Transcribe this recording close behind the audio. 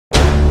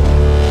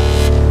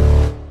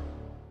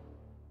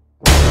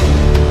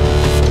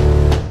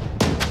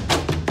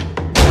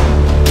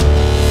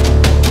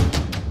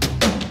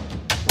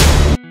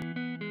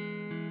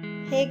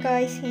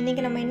guys,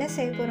 இன்னைக்கு நம்ம என்ன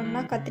செய்ய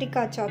போறோம்னா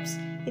கத்திரிக்காய் சாப்ஸ்.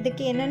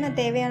 இதுக்கு என்னென்ன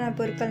தேவையான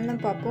பொருட்கள்னு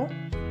பாப்போம்.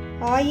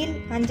 Oil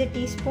 5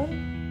 teaspoon.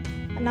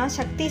 நான்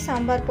சக்தி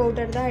சாம்பார்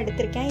பவுடர் தான்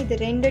எடுத்திருக்கேன். இது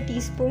 2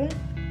 டீஸ்பூன்.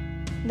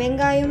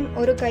 வெங்காயம்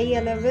 1 கை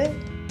அளவு.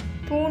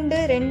 பூண்டு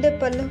 2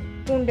 பல்லு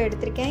பூண்டு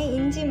எடுத்திருக்கேன்.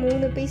 இஞ்சி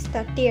 3 பீஸ்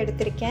தட்டி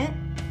எடுத்திருக்கேன்.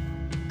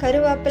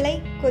 கருவேப்பிலை,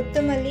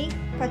 கொத்தமல்லி,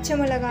 பச்சை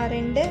மிளகாய்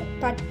 2,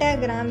 பட்டை,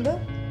 கிராம்பு,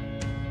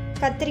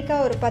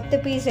 கத்திரிக்காய் ஒரு 10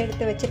 பீஸ்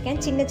எடுத்து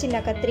வச்சுருக்கேன். சின்ன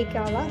சின்ன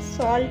கத்திரிக்காவா.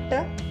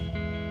 சால்ட்டு.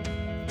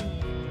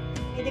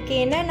 இதுக்கு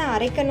என்னென்ன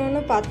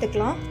அரைக்கணும்னு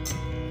பார்த்துக்கலாம்.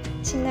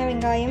 சின்ன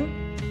வெங்காயம்,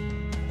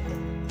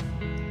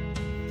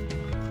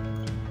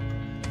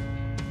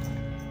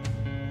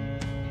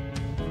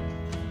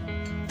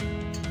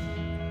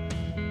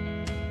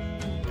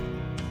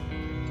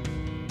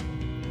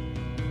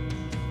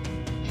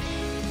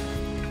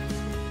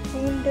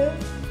 பூண்டு,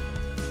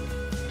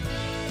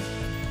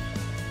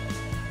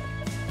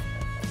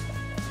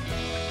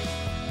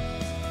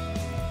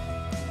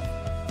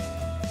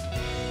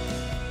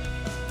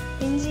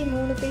 இஞ்சி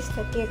 3 பீஸ்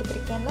தட்டி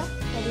எடுத்துருக்கேன்ல,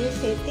 அதையும்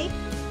சேர்த்து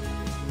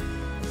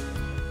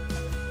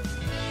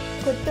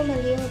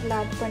கொத்தமல்லியும் இதில்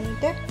ஆட்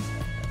பண்ணிவிட்டு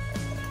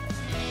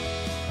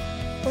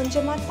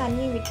கொஞ்சமாக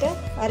தண்ணி விட்டு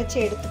அரைச்சி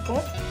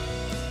எடுத்துப்போம்.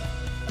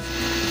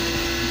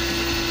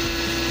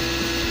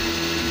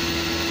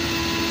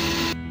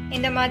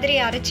 இந்த மாதிரி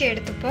அரைச்சி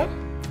எடுத்துப்போம்.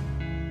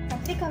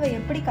 கத்திரிக்காவை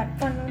எப்படி கட்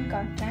பண்ணணும்னு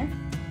காட்டுறேன்.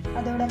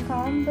 அதோட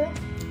காம்பு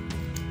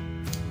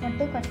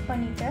மட்டும் கட்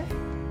பண்ணிவிட்டு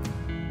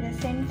இந்த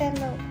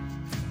சென்டரில்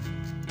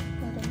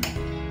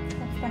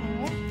கட்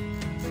பண்ணுங்க.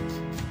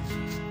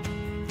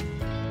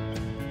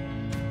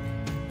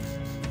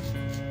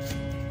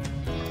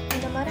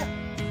 இந்த மாதிரி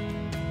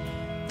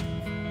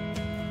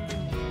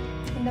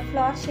இந்த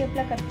ஃப்ளார்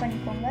ஷேப்பில் கட்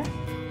பண்ணிக்கோங்க.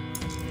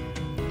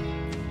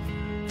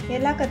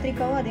 எல்லா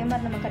கத்திரிக்காவும் அதே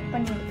மாதிரி நம்ம கட்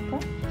பண்ணி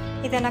எடுத்துப்போம்.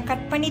 இதை நான்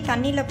கட் பண்ணி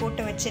தண்ணியில்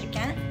போட்டு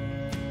வச்சுருக்கேன்.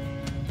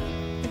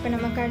 இப்போ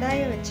நம்ம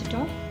கடாயை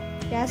வச்சுட்டோம்.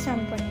 கேஸ்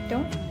ஆன்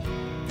பண்ணிட்டோம்.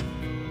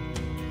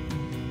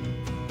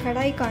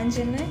 கடாய்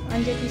காஞ்சன்னு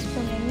 5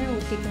 டீஸ்பூன் எண்ணெய்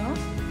ஊற்றிக்கலாம்.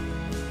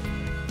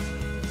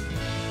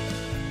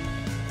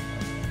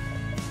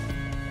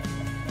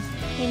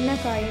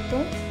 எண்ணெய்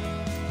காயட்டும்.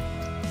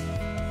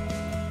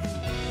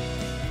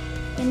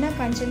 எண்ணெய்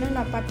காஞ்சன்னு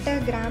நான் பட்டை,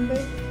 கிராம்பு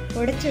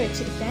உடைச்சி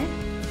வச்சுருக்கேன்.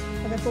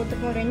 அதை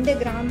போட்டுப்போம். 2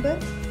 கிராம்பு,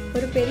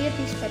 ஒரு பெரிய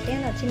பீஸ் பட்டையை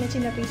நான் சின்ன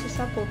சின்ன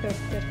பீசஸாக போட்டு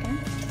எடுத்துருக்கேன்.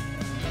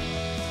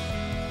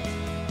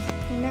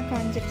 எண்ணெய்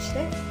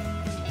காஞ்சிருச்சு.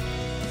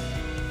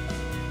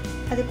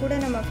 அது கூட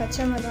நம்ம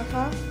பச்சை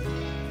மிளகாய்,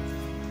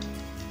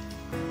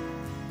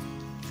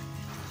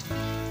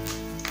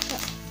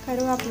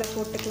 கருவேப்பிலை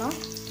போட்டுக்கலாம்.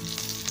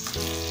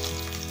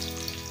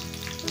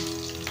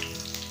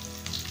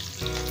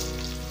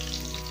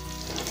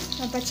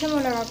 பச்சை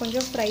மிளகாய்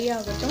கொஞ்சம் ஃப்ரை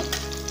ஆகட்டும்.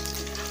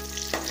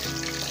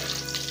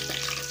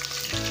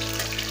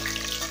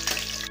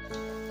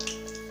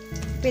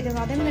 இப்போ இதை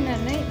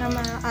வதங்கினோன்னு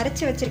நம்ம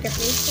அரைச்சி வச்சிருக்க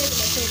பேஸ்ட்டை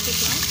இதில்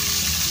சேர்த்துக்கலாம்.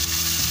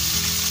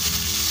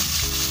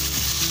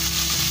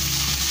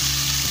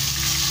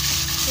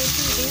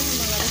 சேர்த்து இதையும்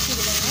நம்ம வதக்கி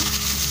விடலாம்.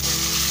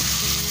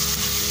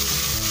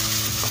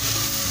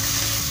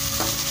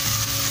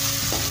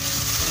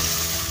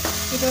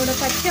 இதோட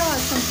பச்சை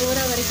வாசம் போகிற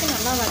வரைக்கும்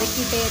நல்லா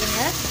வதக்கிட்டே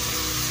இருங்க.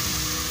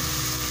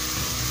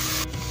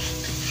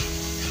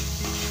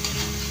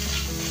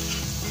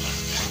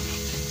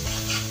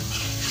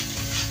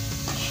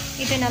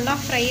 இது நல்லா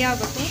ஃப்ரை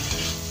ஆகட்டும்.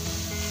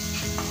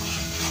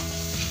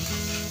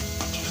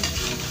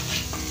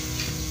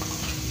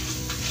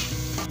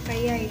 ஃப்ரை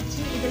ஆயிடுச்சு.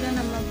 இதில்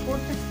நம்ம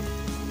போட்டு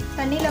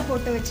தண்ணியில்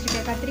போட்டு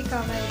வச்சுருக்க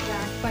கத்திரிக்காவை இதில்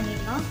ஆட்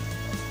பண்ணிடலாம்.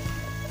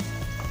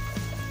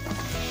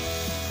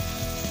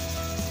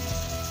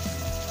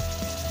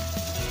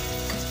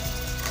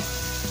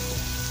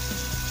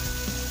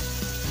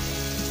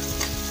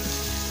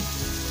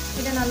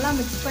 இதை நல்லா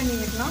மிக்ஸ் பண்ணி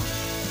விடலாம்.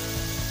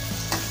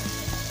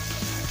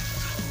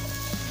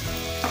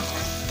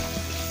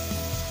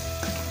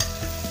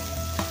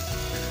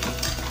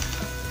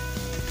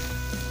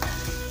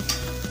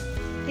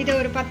 இதை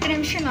ஒரு 10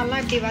 நிமிஷம் நல்லா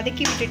இப்படி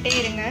வதக்கி விட்டுட்டே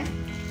இருங்க.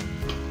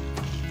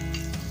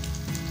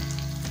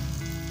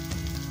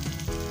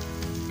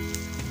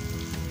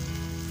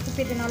 இப்போ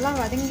இது நல்லா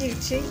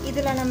வதங்கிடுச்சு.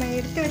 இதில் நம்ம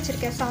எடுத்து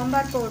வச்சிருக்க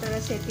சாம்பார்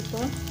பவுடரை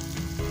சேர்த்திப்போம்.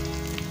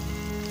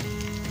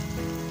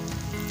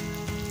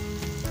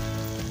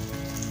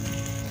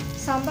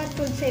 சாம்பார்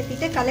தூள்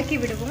சேர்த்திட்டு கலக்கி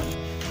விடுவோம்.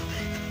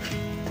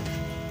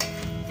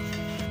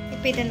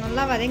 இப்போ இது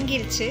நல்லா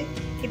வதங்கிருச்சு.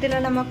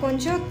 இதில் நம்ம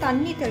கொஞ்சம்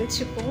தண்ணி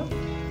தெளிச்சுப்போம்.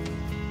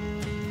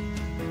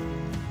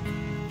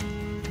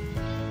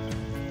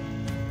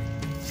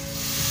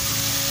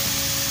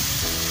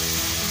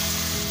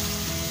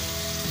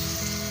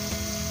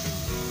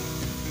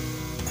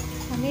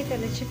 தண்ணி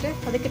தெளிச்சுட்டு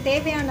அதுக்கு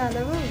தேவையான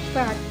அளவு உப்பு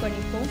ஆட்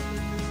பண்ணிப்போம்.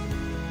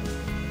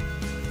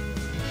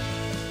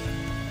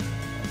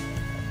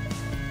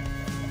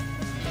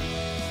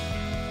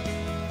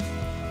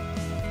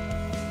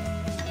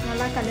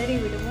 நல்லா கலரி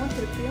விடுவோம்.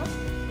 திருப்பியும்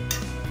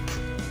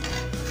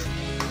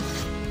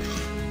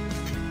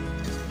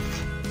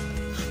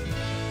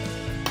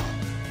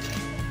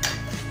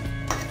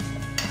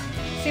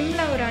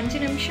சிம்மில் ஒரு 5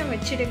 நிமிஷம்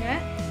வச்சுடுங்க.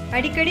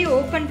 அடிக்கடி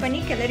ஓப்பன் பண்ணி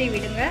கிளறி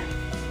விடுங்க.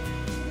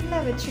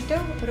 சிம்மில் வச்சுட்டு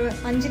ஒரு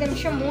 5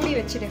 நிமிஷம் மூடி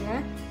வச்சுடுங்க.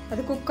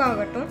 அது குக்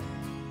ஆகட்டும்.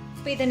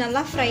 இப்போ இது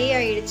நல்லா ஃப்ரை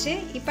ஆகிடுச்சு.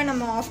 இப்போ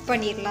நம்ம ஆஃப்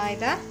பண்ணிடலாம்.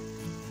 இதை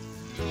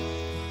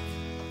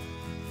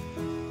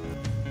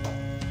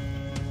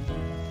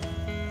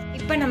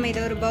இப்போ நம்ம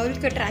இதை ஒரு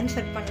பவுலுக்கு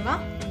ட்ரான்ஸ்ஃபர்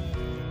பண்ணலாம்.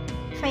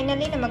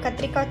 ஃபைனலி நம்ம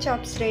கத்திரிக்காய்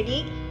சாப்ஸ் ரெடி.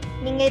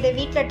 நீங்கள் இதை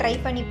வீட்டில் ட்ரை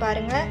பண்ணி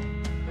பாருங்கள்.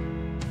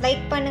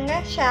 லைக்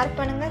பண்ணுங்கள், ஷேர்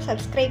பண்ணுங்கள்,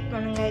 சப்ஸ்கிரைப்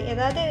பண்ணுங்கள்.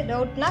 ஏதாவது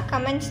டவுட்னா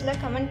கமெண்ட்ஸில்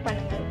கமெண்ட்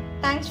பண்ணுங்கள்.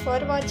 தேங்க்ஸ்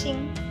ஃபார்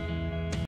வாட்சிங்.